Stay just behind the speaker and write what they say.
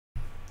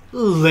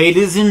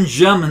Ladies and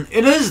gentlemen,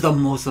 it is the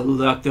most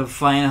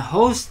electrifying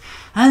host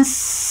on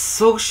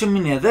social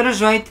media. That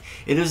is right,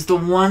 it is the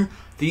one,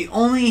 the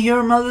only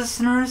here, my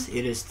listeners.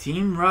 It is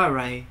Team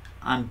Rai.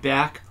 I'm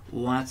back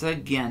once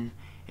again.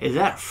 Is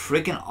that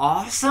freaking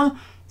awesome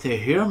to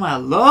hear my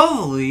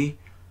lovely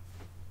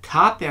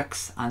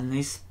topics on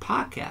these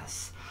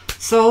podcasts?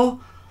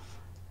 So,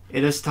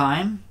 it is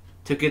time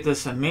to get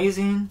this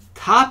amazing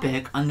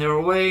topic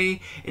underway,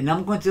 and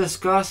I'm going to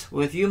discuss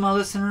with you, my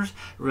listeners,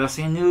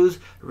 wrestling news,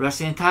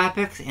 wrestling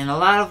topics, and a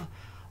lot of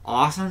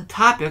awesome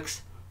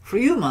topics for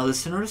you, my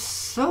listeners.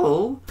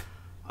 So,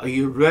 are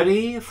you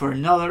ready for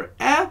another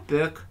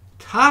epic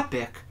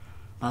topic,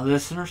 my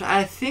listeners?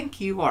 I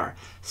think you are.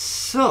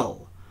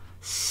 So,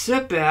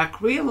 sit back,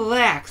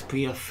 relax, put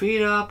your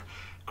feet up,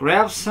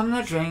 grab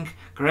something to drink,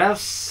 grab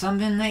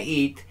something to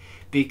eat,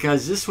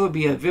 because this will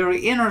be a very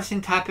interesting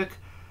topic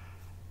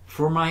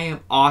for my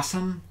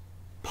awesome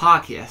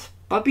podcast.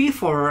 But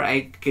before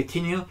I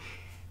continue,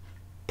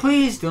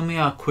 please do me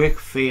a quick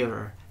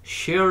favor.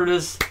 Share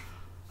this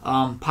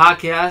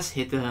podcast,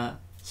 hit the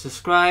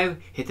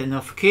subscribe, hit the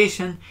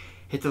notification,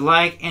 hit the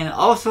like, and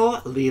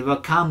also leave a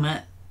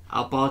comment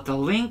about the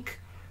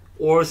link,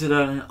 or is it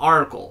an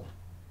article?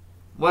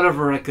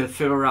 Whatever I could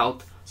figure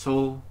out,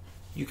 so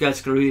you guys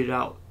can read it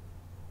out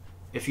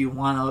if you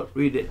want to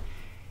read it.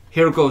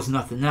 Here goes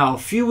nothing. Now, a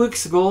few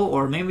weeks ago,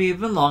 or maybe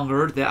even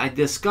longer, that I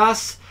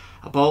discussed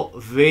about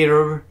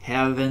Vader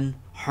having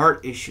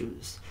heart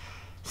issues.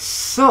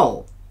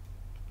 So,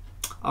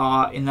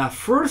 in the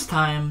first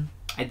time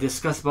I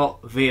discussed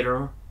about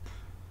Vader,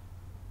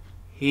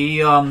 he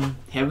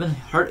having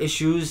heart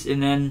issues,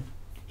 and then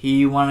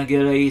he wanted to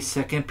get a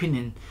second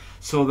opinion.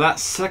 So that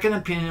second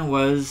opinion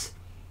was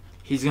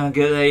he's gonna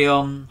get a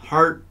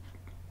heart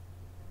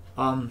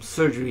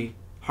surgery,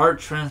 heart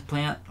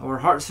transplant, or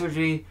heart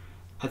surgery.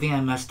 I think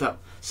I messed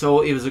up. So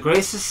it was a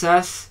great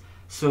success.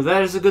 So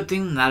that is a good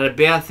thing, not a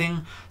bad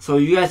thing. So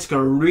you guys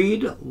can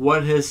read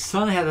what his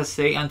son had to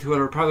say on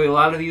Twitter. Probably a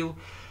lot of you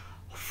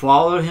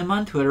follow him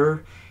on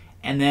Twitter.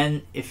 And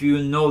then if you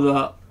know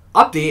the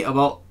update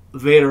about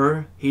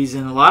Vader, he's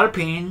in a lot of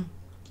pain.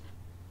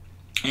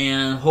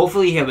 And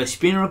hopefully he have a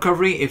speedy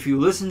recovery. If you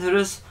listen to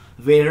this,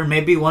 Vader,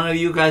 maybe one of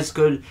you guys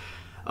could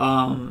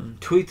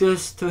tweet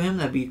this to him.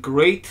 That'd be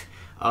great.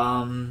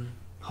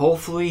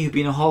 Hopefully he'll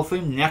be in the Hall of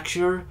Fame next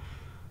year,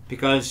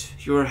 because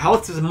your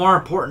health is more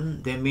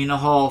important than being in the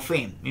Hall of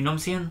Fame. You know what I'm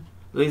saying?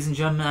 Ladies and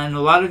gentlemen, I know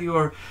a lot of you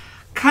are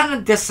kind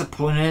of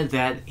disappointed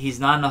that he's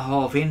not in the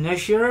Hall of Fame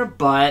this year,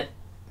 but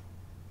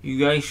you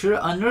guys should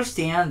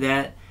understand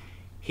that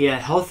he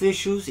had health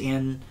issues,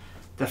 and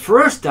the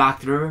first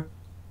doctor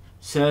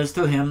says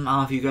to him, I don't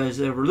know if you guys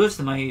ever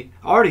listened to my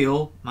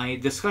audio, my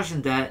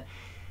discussion, that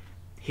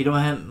he don't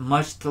have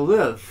much to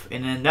live.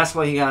 And then that's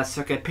why he got a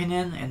second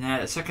opinion, and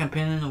that second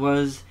opinion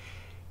was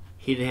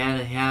he had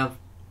to have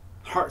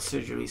heart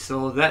surgery.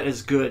 So that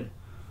is good.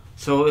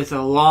 So it's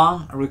a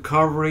long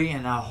recovery,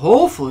 and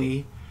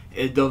hopefully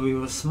if W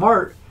was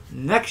smart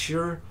next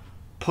year,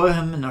 put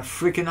him in the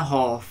freaking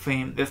Hall of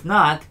Fame. If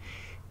not,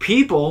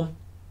 people,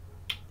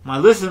 my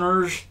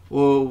listeners,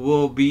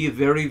 will be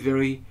very,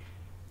 very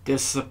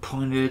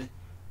disappointed,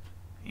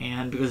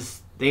 and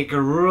because they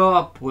grew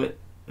up with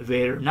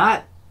Vader,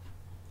 not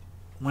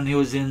when he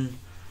was in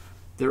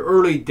the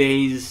early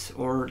days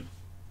or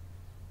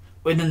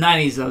in the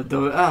 90s of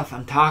WWF.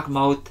 I'm talking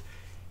about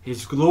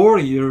his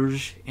glory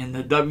years in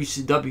the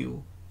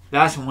WCW.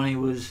 That's when he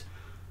was,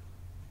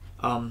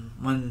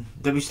 when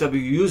WCW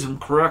used him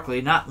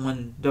correctly, not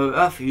when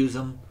WWF used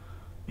him.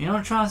 You know what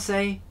I'm trying to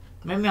say?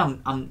 Maybe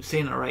I'm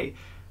saying it right.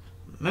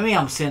 Maybe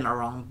I'm saying it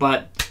wrong.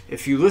 But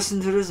if you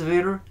listen to this,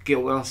 Vader,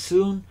 get well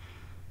soon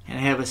and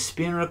have a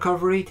speedy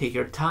recovery. Take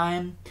your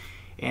time.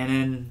 And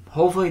then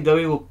hopefully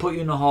W will put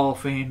you in the Hall of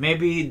Fame.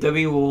 Maybe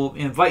W will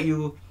invite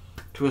you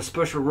to a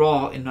special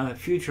Raw in the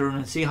future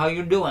and see how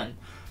you're doing.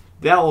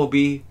 That will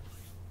be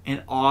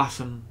an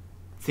awesome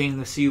thing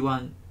to see you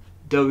on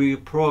W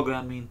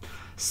programming.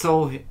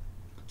 So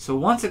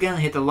once again,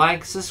 hit the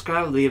like,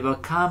 subscribe, leave a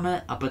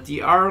comment about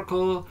the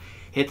article,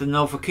 hit the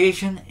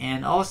notification,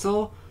 and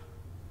also,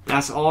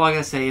 that's all I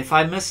gotta say. If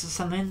I missed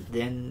something,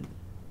 then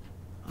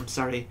I'm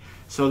sorry.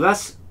 So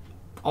that's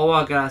all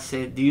I gotta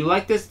say. Do you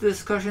like this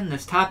discussion,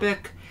 this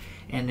topic?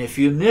 And if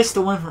you missed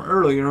the one from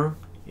earlier,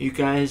 you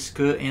guys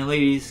could, and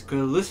ladies,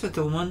 could listen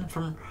to one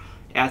from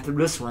after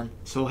this one.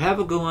 So have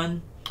a good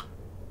one.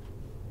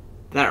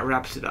 That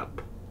wraps it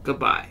up.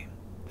 Goodbye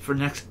for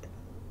next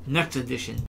edition.